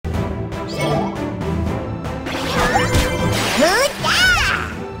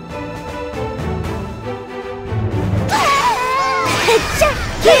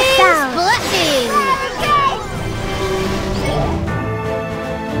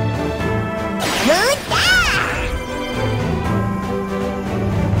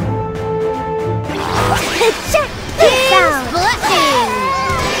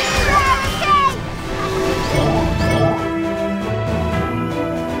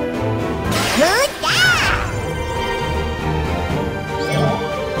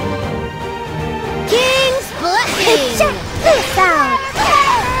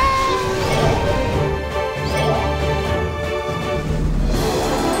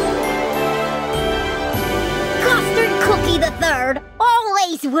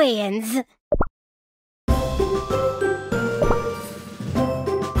always wins.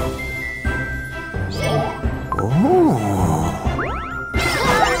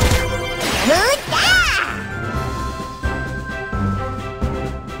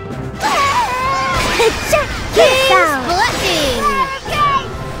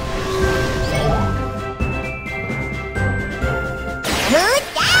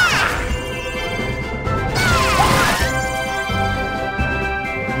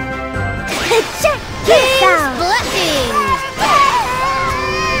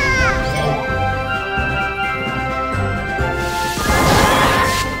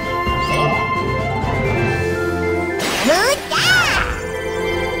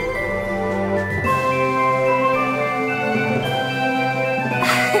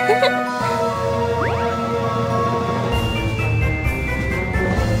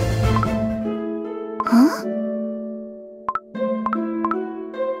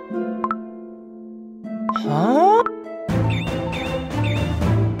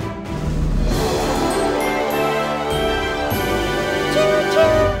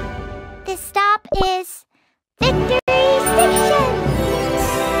 This stop is Victory Station.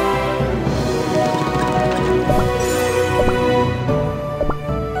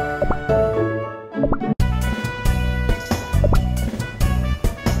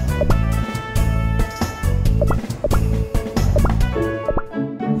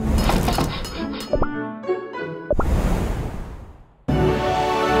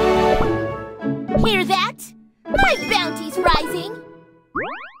 Hear that? My bounty's rising.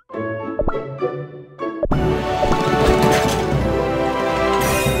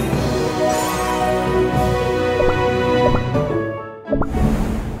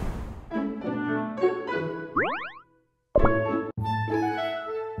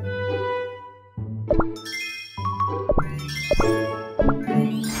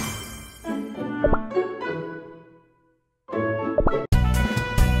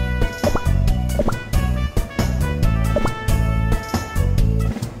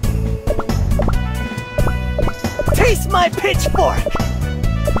 Taste my pitchfork!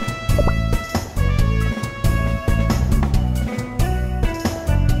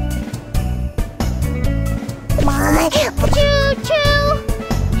 Choo-choo!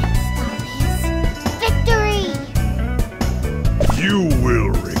 Stop is victory! You will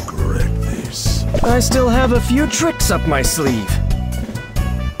regret this. I still have a few tricks up my sleeve.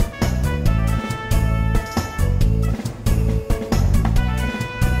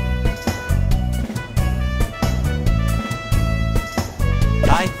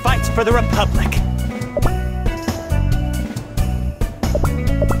 I fight for the Republic.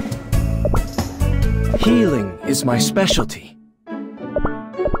 Healing is my specialty.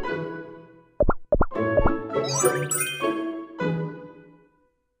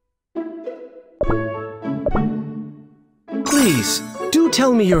 Please, do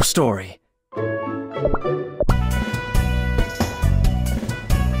tell me your story.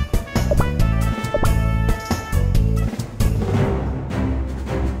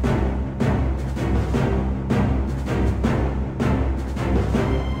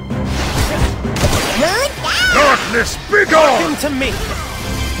 Darkness, begone! Hearken to me!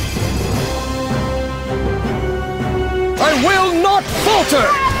 I will not falter!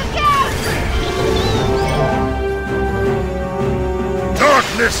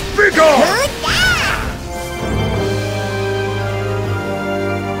 Darkness, begone!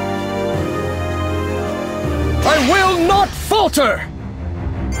 I will not falter!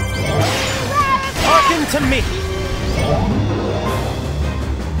 Hearken to me!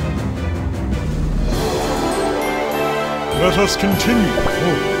 Let us continue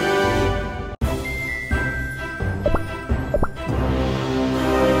forward.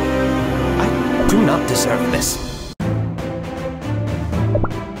 I do not deserve this.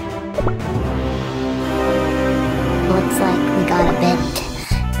 Looks like we got a bit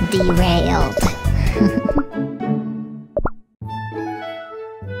derailed.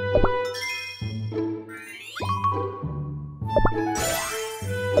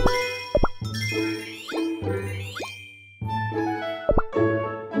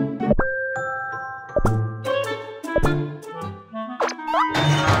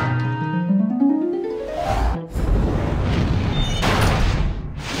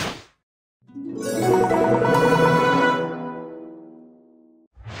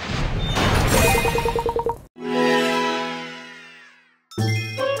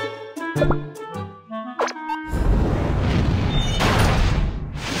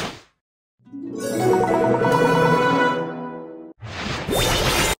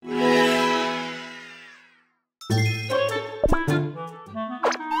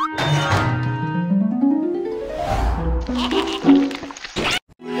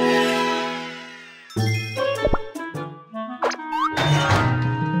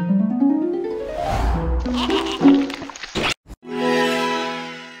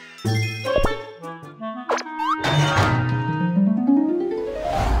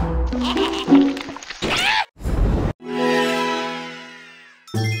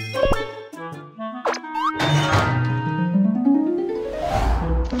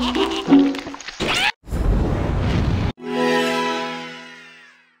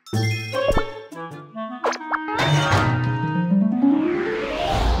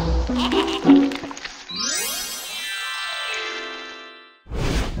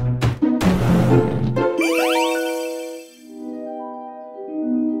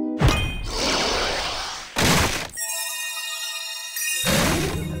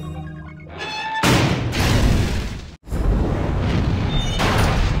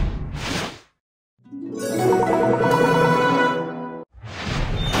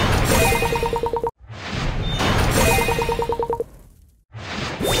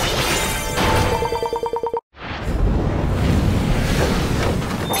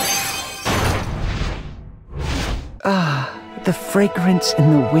 the fragrance in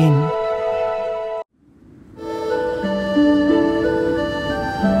the wind.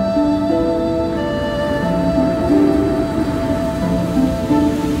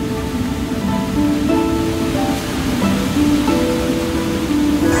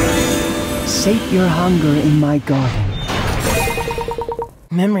 Sate your hunger in my garden.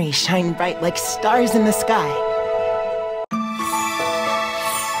 Memories shine bright like stars in the sky.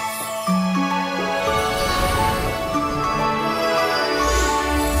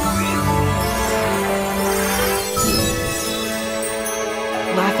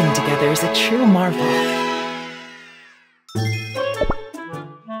 Laughing together is a true marvel.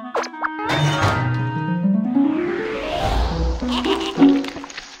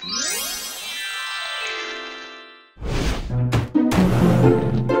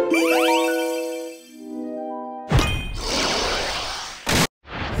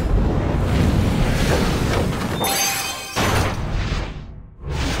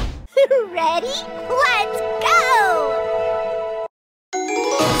 Ready? Let's go!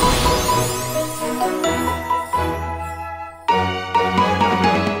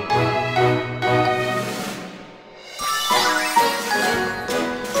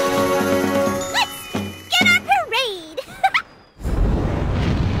 Let's begin our parade!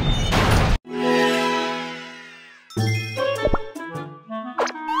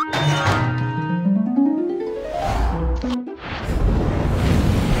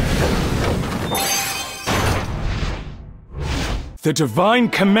 The Divine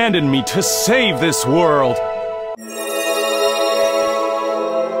commanded me to save this world.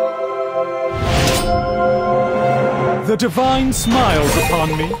 The Divine smiles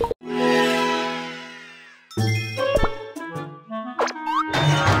upon me.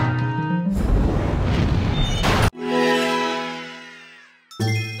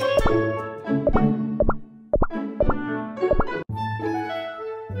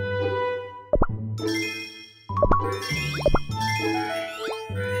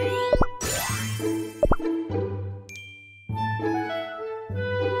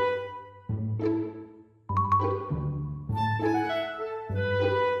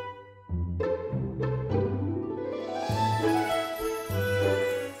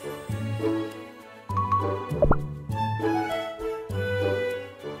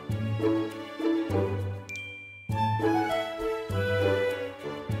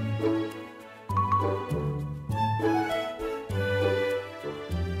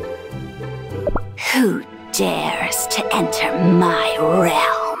 Who dares to enter my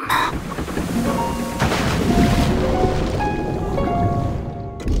realm?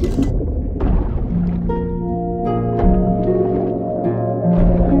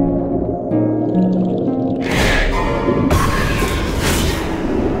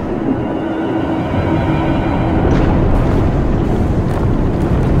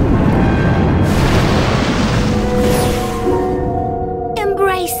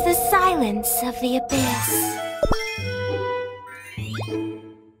 Embrace the silence of the abyss.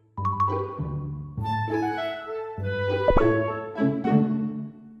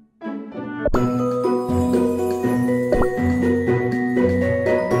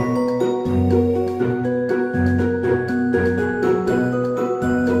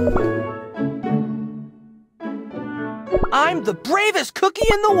 I'm the bravest cookie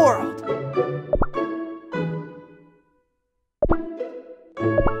in the world!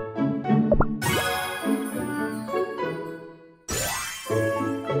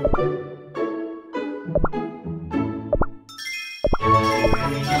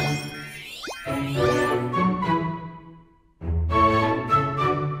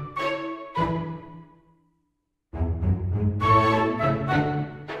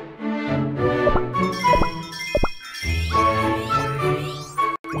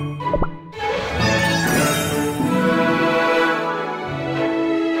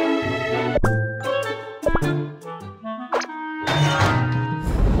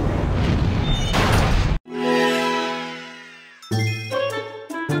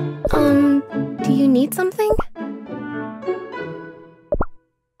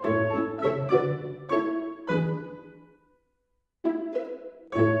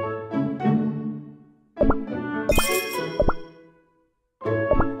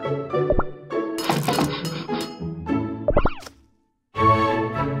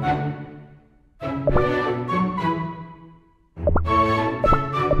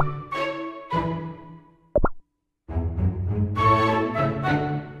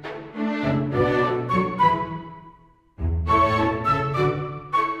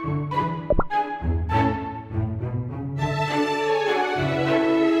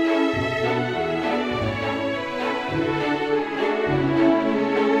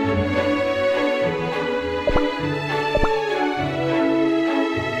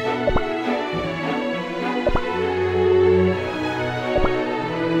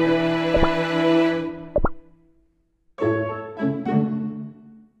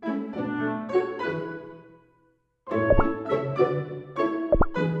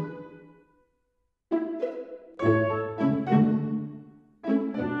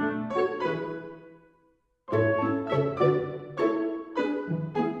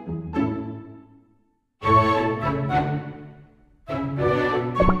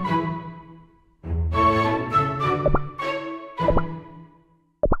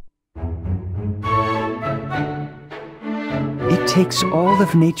 takes all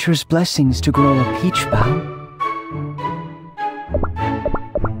of nature's blessings to grow a peach bough.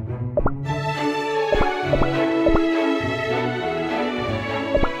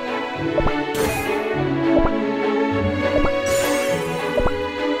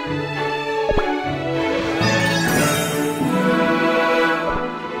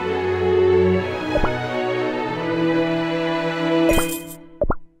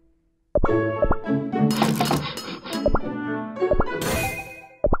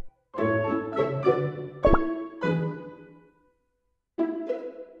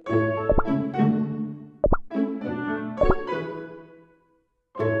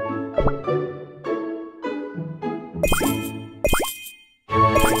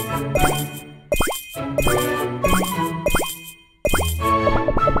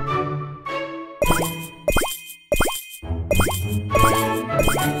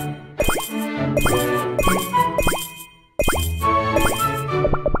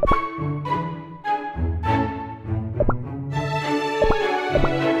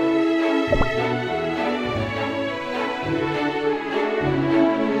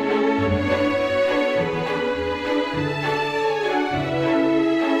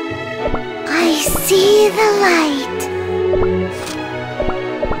 I see the light.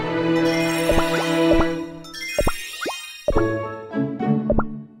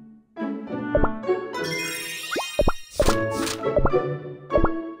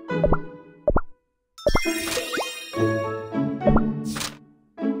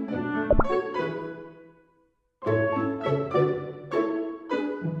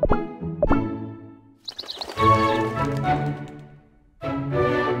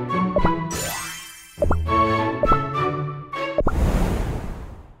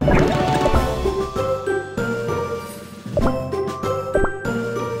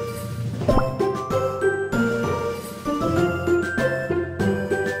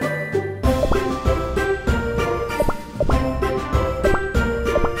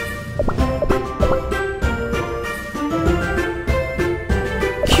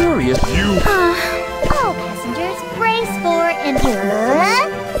 All passengers, brace for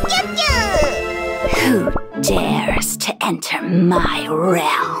Who dares to enter my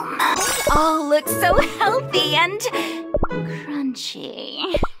realm? All look so healthy and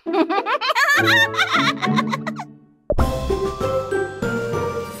crunchy.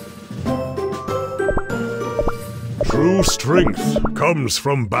 True strength comes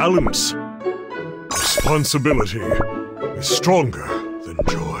from balance. Responsibility is stronger than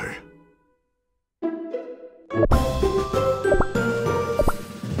joy.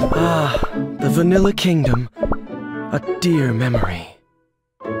 Ah, the Vanilla Kingdom. A dear memory.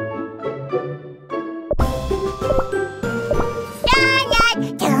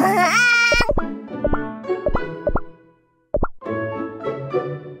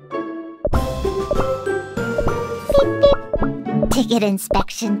 Ticket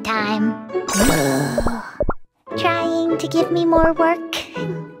inspection time. Trying to give me more work?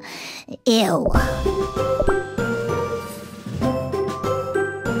 Ew.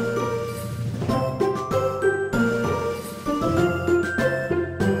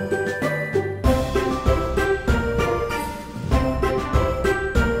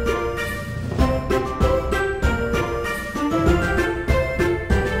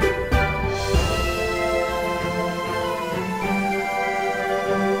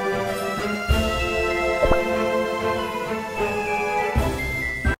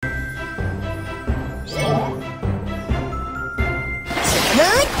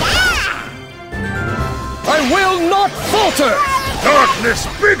 I will not falter! Darkness,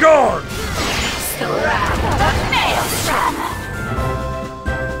 begone!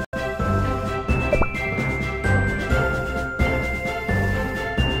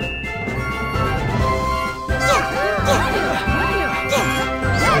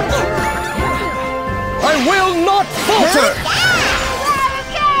 I will not falter!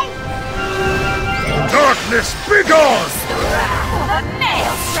 Darkness, begone!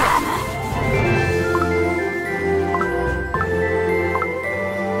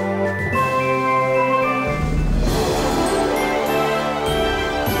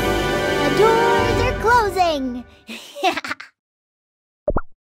 The doors are closing.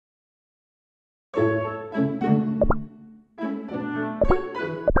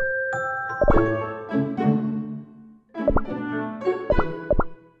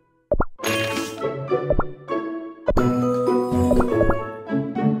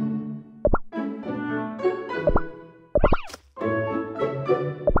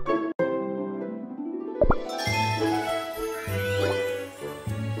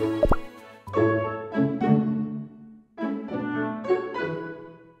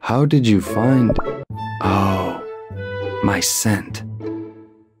 How did you find... Oh, my scent.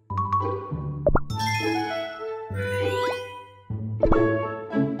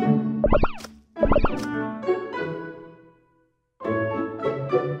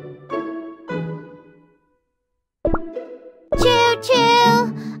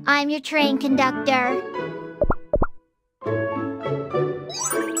 Choo-choo! I'm your train conductor.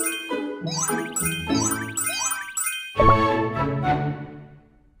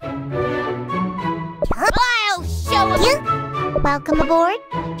 I'll show 'em. Welcome aboard.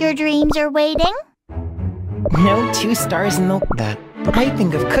 Your dreams are waiting. No 2 stars in that. I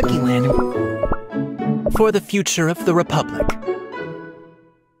think of Cookie Land for the future of the Republic.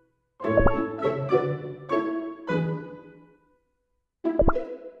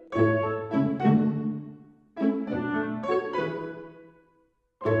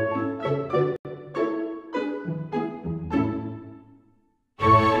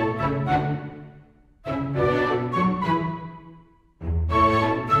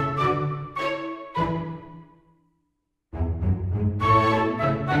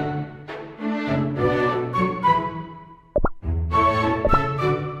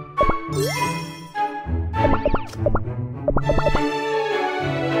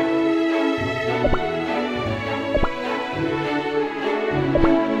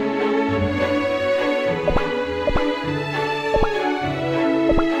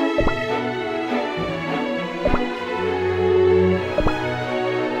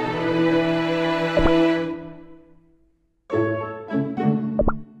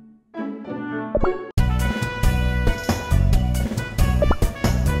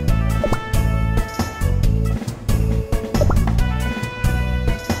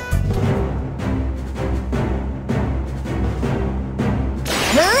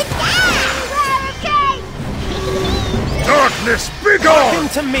 Darkness, begone!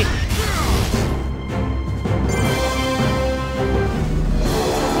 To me!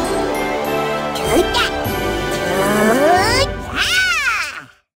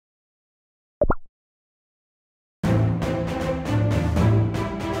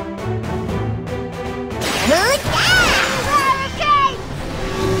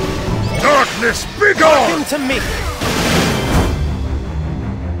 Darkness, begone! To me!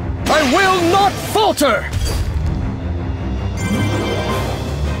 I will not falter!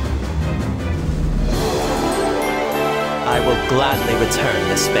 I will gladly return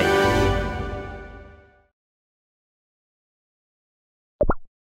this favor.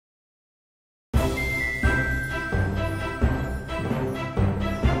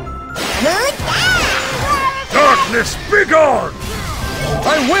 Darkness, begone!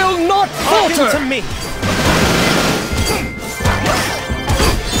 I will not falter! To me!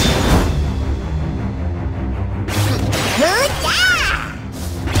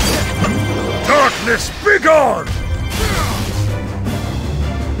 Darkness, begone!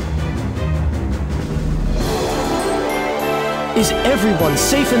 Is everyone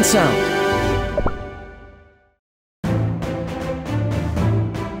safe and sound?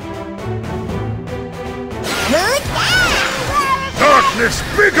 Darkness,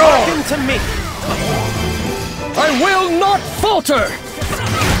 begone! To me! I will not falter!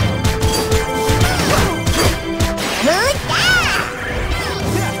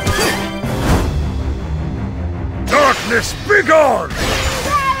 Darkness, begone!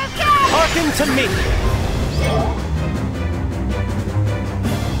 Hearken to me!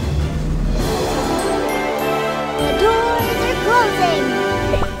 The doors are closing.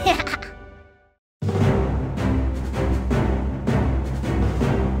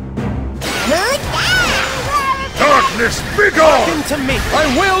 Darkness, begone! Hearken to me! I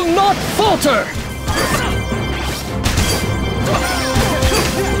will not falter!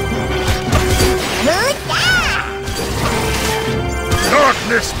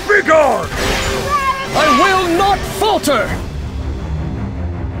 Darkness, begone! I will not falter!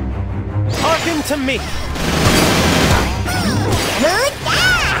 Hearken to me!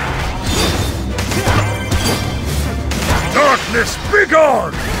 Darkness,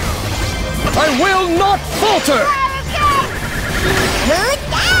 begone! I will not falter!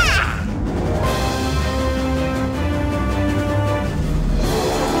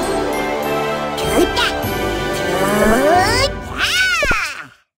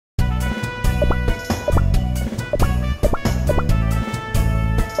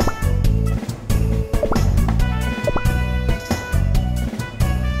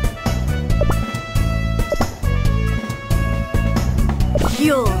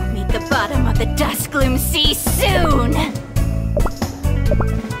 You'll meet the bottom of the Duskgloom Sea soon!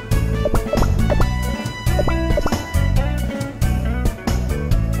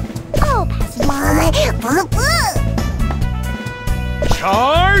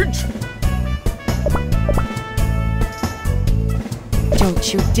 Charge!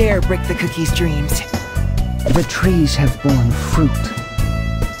 Don't you dare break the cookie's dreams. The trees have borne fruit.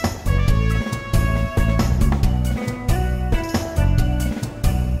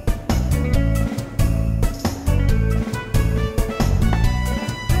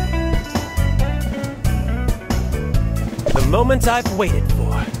 The moment I've waited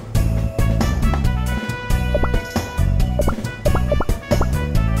for.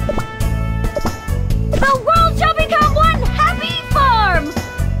 The world shall become one happy farm!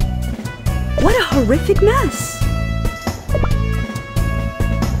 What a horrific mess!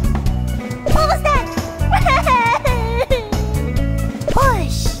 What was that?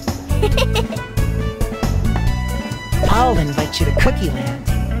 Push! I'll invite you to Cookie Land.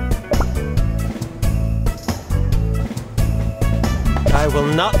 I will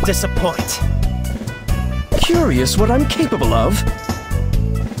not disappoint. Curious what I'm capable of.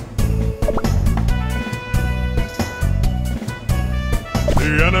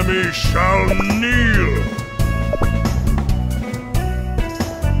 The enemy shall kneel!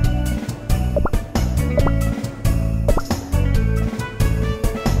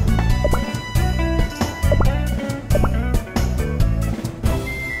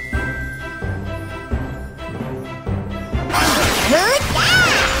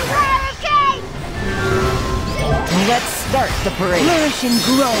 Let's start the parade. Flourish and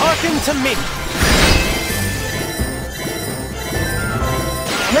grow. Hearken to me.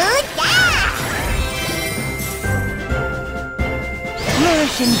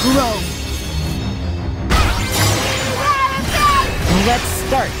 Flourish and grow. Let's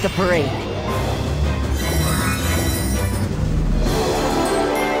start the parade.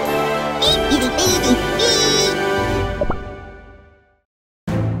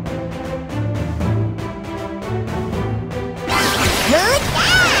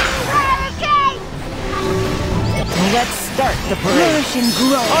 Let's start the parade. Flourish and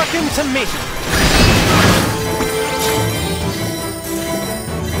grow. Hearken to me.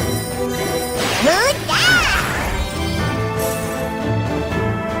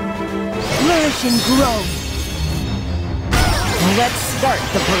 Flourish and grow. Let's start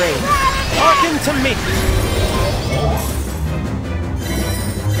the parade. Hearken to me.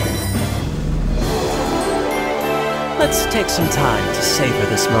 Let's take some time to savor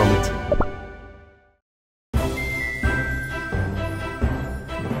this moment.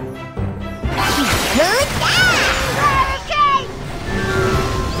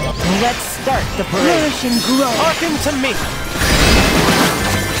 Let's start the parade. Flourish and grow. Hearken to me.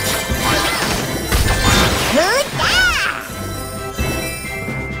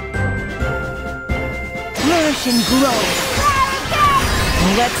 Flourish and grow.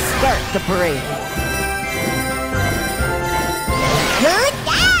 Let's start the parade.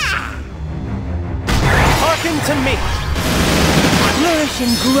 Hearken to me. Flourish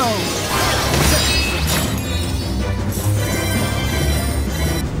and grow.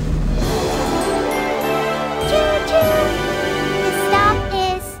 The stop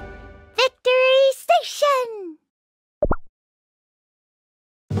is Victory Station!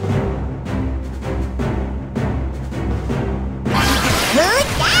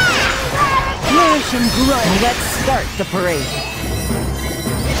 Flourish and grow. Let's start the parade.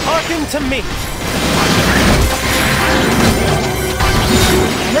 Hearken to me.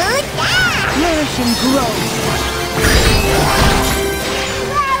 Flourish and grow.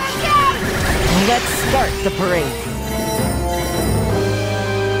 Let's start the parade.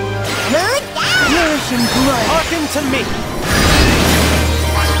 Flourish and grow. Hearken to me.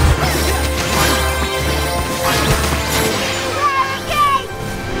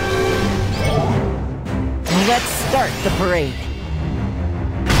 Let's start the parade.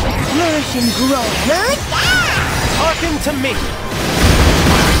 Flourish and grow. Hearken to me.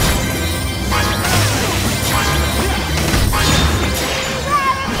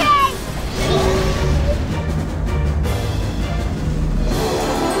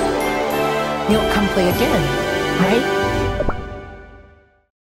 You'll come play again, right?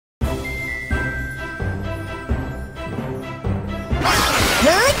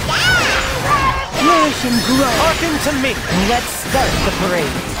 Flourish and grow. Hearken to me. Let's start the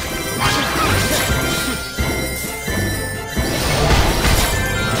parade.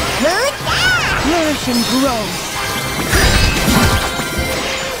 Flourish and grow.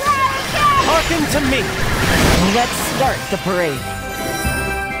 Hearken to me. Let's start the parade.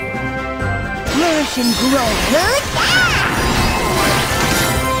 Flourish and grow.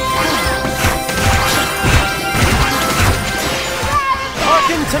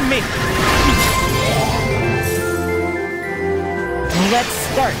 Hearken to me. Let's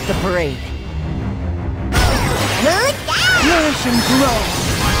start the parade. Flourish and grow.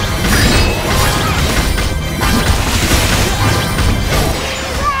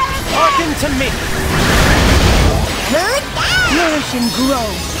 Hearken to me. Flourish and grow.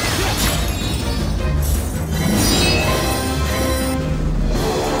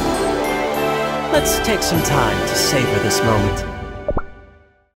 Let's take some time to savor this moment.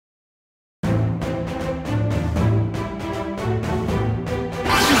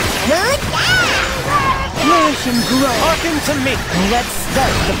 Flourish and grow. Hearken to me. Let's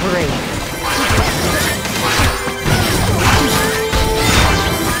start the parade.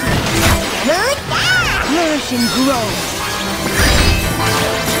 Flourish and grow.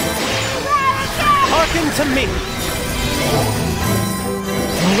 Hearken to me.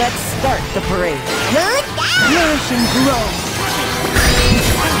 Let's start the parade. Flourish and grow.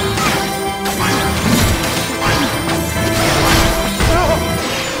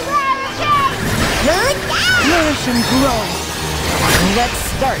 Flourish and grow. Let's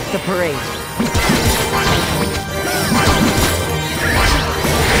start the parade.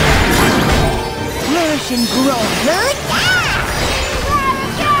 Flourish and grow.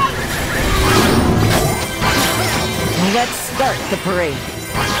 Let's start the parade.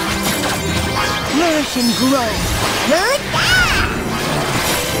 Flourish and grow.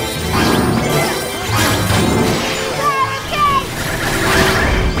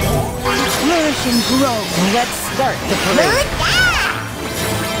 Flourish and grow. Let's start the parade.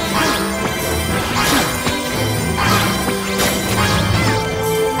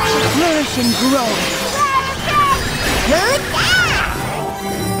 Flourish and grow.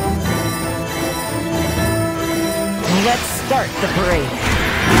 Let's start the parade.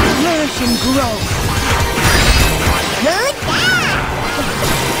 Flourish and grow.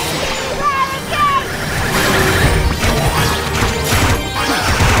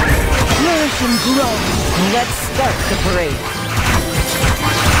 Flourish and grow. Let's start the parade.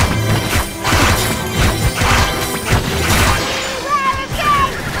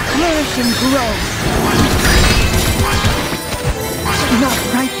 Flourish and grow. Not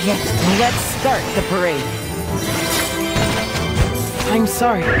right yet. Let's start the parade. I'm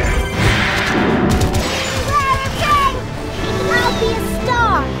sorry. I'll be a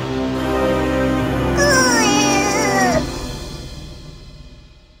star.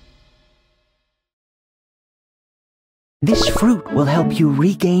 This fruit will help you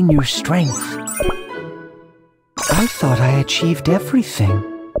regain your strength. I thought I achieved everything.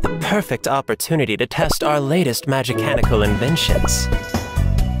 The perfect opportunity to test our latest magicanical inventions.